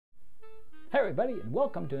Hey everybody, and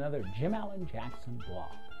welcome to another Jim Allen Jackson blog.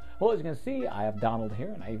 Well, as you can see, I have Donald here,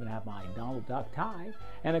 and I even have my Donald Duck tie.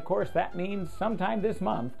 And of course, that means sometime this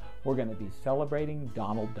month, we're going to be celebrating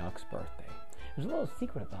Donald Duck's birthday. There's a little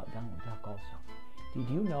secret about Donald Duck also. Did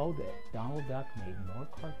you know that Donald Duck made more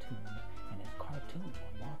cartoons, and his cartoons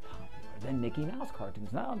were more popular than Mickey Mouse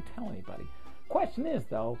cartoons? Now, I don't tell anybody. Question is,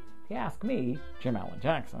 though, if you ask me, Jim Allen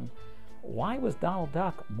Jackson, why was Donald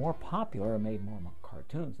Duck more popular and made more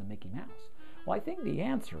cartoons than Mickey Mouse? Well, I think the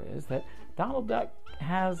answer is that Donald Duck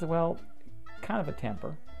has, well, kind of a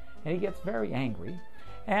temper, and he gets very angry,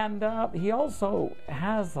 and he also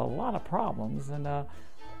has a lot of problems and a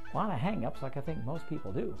lot of hang-ups, like I think most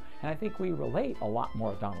people do. And I think we relate a lot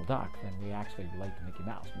more to Donald Duck than we actually relate to Mickey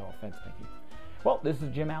Mouse. No offense, Mickey. Well, this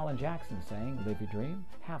is Jim Allen Jackson saying, live your dream,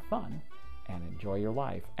 have fun, and enjoy your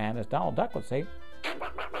life. And as Donald Duck would say,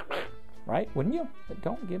 right, wouldn't you? But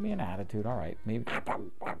don't give me an attitude, all right? Maybe,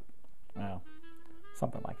 well,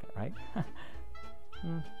 something like that, right?